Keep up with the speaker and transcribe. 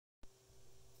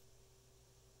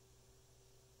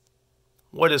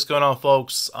What is going on,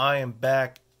 folks? I am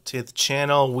back to the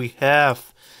channel. We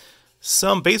have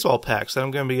some baseball packs that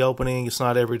I'm going to be opening. It's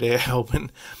not every day I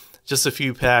open, just a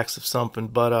few packs of something.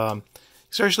 But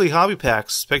it's actually hobby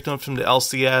packs. Picked them up from the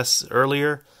LCS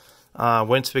earlier.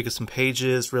 Went to pick up some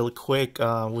pages really quick.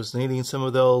 Was needing some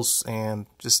of those and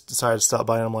just decided to stop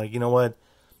by. And I'm like, you know what?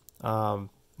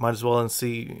 Might as well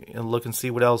look and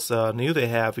see what else new they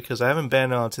have, because I haven't been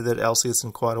to that LCS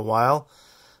in quite a while.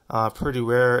 Pretty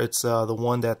rare. It's the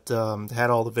one that had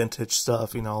all the vintage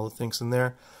stuff, you know, all the things in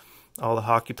there, all the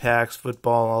hockey packs,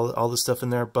 football, all the stuff in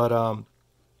there. But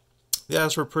yeah,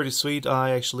 those were pretty sweet.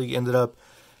 I actually ended up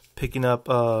picking up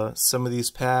some of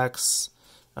these packs.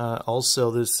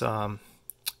 Also, this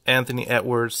Anthony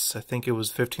Edwards, I think it was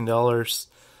 $15.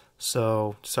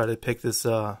 So decided to pick this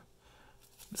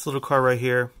this little card right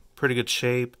here. Pretty good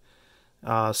shape.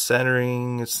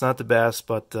 Centering, it's not the best,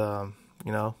 but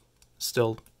you know,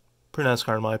 still pretty nice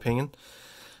card in my opinion.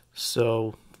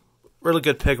 So really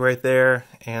good pick right there.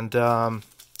 And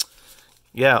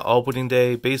yeah, opening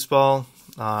day baseball.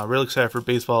 Really excited for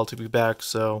baseball to be back.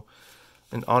 So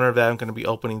in honor of that, I'm going to be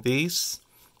opening these.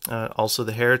 Also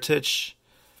the Heritage,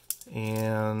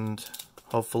 and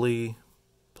hopefully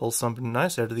pull something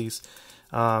nice out of these.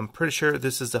 Pretty sure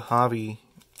this is the hobby.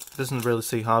 It doesn't really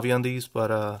say hobby on these,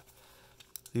 but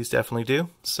these definitely do.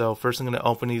 So first I'm going to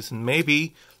open these, and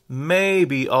maybe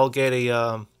I'll get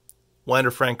a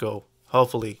Wander Franco.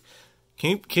 Hopefully.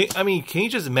 Can you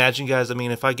just imagine, guys? I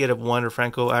mean, if I get a Wander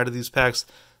Franco out of these packs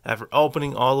after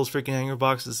opening all those freaking hanger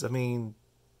boxes, I mean,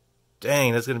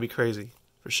 dang, that's going to be crazy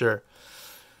for sure.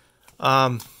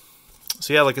 So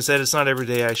yeah, like I said, it's not every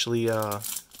day I actually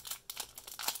just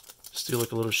do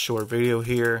like a little short video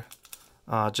here,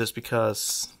 just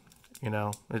because, you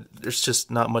know, there's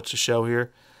just not much to show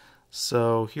here.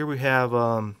 So here we have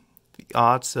the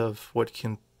odds of what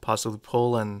can possibly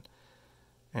pull, and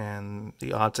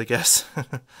the odds, I guess.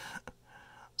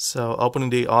 So opening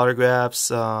day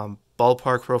autographs,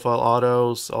 ballpark profile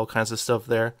autos, all kinds of stuff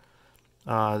there.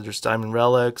 There's diamond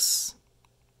relics.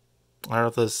 I don't know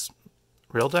if this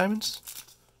real diamonds?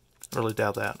 I really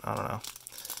doubt that. I don't know.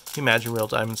 Can you imagine real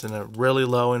diamonds in a really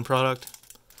low end product?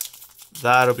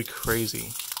 That'll be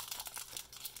crazy.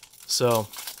 So,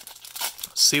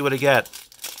 let's see what I get.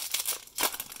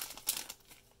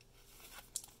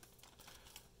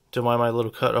 Don't mind my little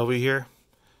cut over here.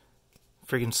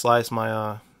 Freaking slice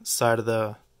my side of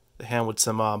the hand with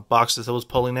some boxes I was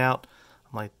pulling out.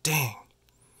 I'm like, dang.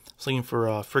 I was looking for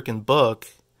a freaking book,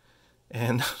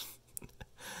 and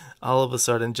all of a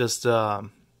sudden, just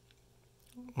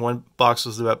one box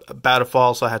was about to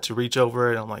fall, so I had to reach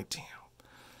over it. I'm like,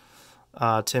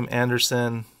 damn. Tim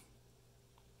Anderson,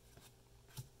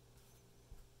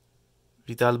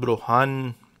 Vidal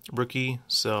Brujan, rookie.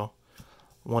 So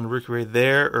one rookie right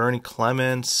there. Ernie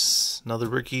Clements, another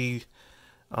rookie.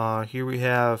 Here we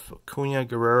have Cunha,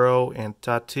 Guerrero, and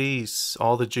Tatis.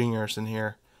 All the juniors in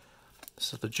here.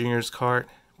 So the juniors card,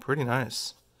 pretty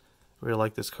nice. Really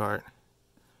like this card.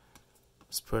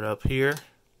 Let's put it up here.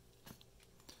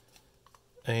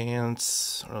 And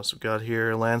what else we got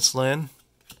here? Lance Lynn,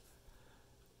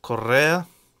 Correa,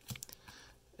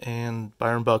 and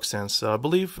Byron Buxton. So I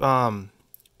believe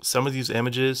some of these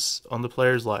images on the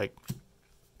players, like,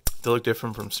 they look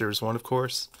different from Series 1, of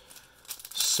course.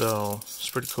 So it's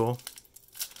pretty cool.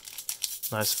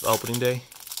 Nice opening day.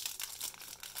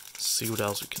 Let's see what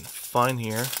else we can find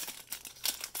here.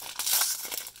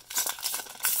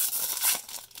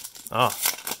 Oh,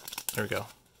 there we go.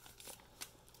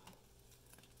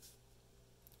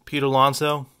 Pete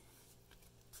Alonso.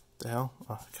 The hell?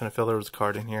 Oh, I kind of felt there was a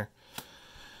card in here.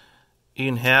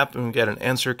 Ian Happ, and we got an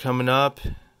answer coming up.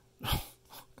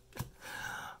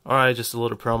 Alright, just a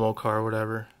little promo card,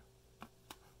 whatever.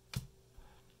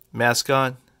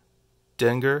 Mascot,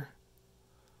 Denger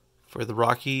for the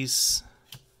Rockies.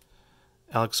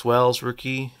 Alex Wells,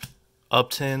 rookie.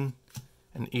 Upton,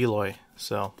 and Eloy.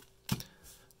 So,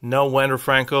 no Wander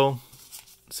Franco.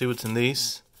 Let's see what's in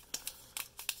these.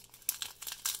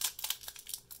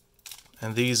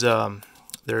 And these,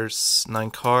 there's 9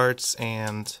 cards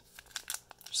and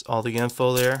just all the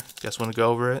info there. Guys want to go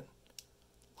over it?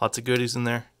 Lots of goodies in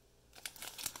there.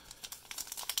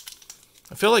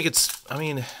 I feel like it's, I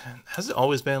mean, has it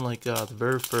always been like the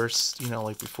very first, you know,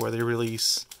 like before they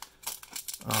release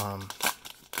high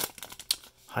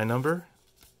number?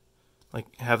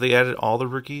 Like, have they added all the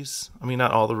rookies? I mean,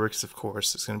 not all the rookies, of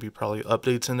course. It's going to be probably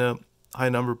updates in the high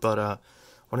number, but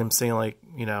what I'm saying, like,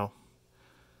 you know,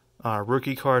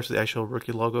 rookie cards, the actual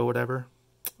rookie logo, whatever.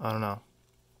 I don't know.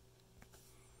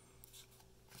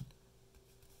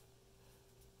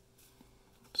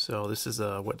 So this is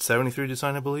a, what, 73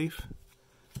 design, I believe?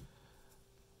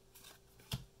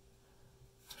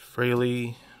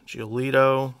 Fraley,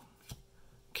 Giolito,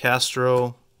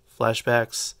 Castro,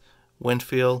 Flashbacks,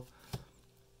 Winfield,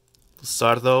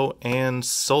 Luzardo, and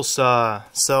Sosa.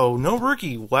 So, no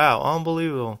rookie. Wow,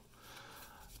 unbelievable.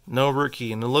 No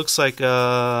rookie. And it looks like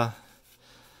Wendell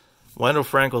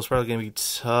Franco is probably going to be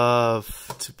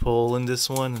tough to pull in this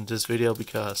one, in this video,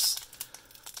 because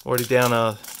already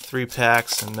down 3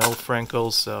 packs and no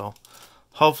Franco, so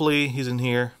hopefully he's in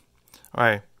here.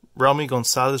 Alright, Romy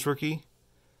Gonzalez rookie.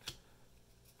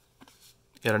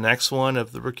 Got our next one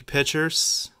of the rookie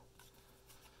pitchers.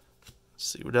 Let's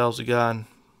see what else we got.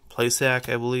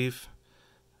 Playsack, I believe.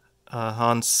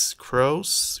 Hans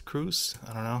Cruz,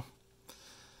 I don't know.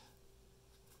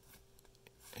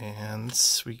 And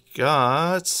we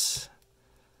got... Is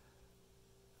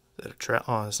that a Trout?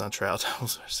 Oh, it's not Trout. I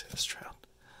was going to say that's Trout.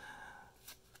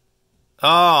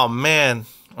 Oh, man.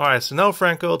 Alright, so no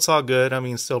Franco. It's all good. I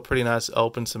mean, still pretty nice to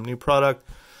open some new product.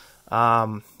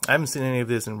 I haven't seen any of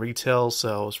this in retail,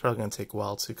 so it's probably going to take a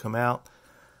while to come out.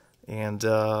 And,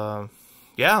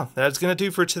 yeah, that's going to do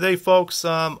for today, folks.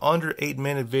 Under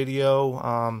 8-minute video.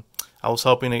 I was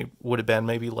hoping it would have been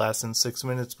maybe less than 6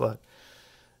 minutes, but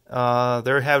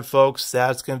there you have it, folks.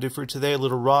 That's going to do for today. A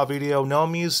little raw video. No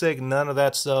music, none of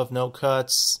that stuff, no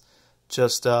cuts.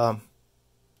 Just,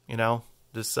 you know,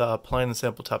 just plain and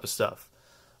simple type of stuff.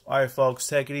 Alright, folks,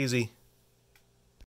 take it easy.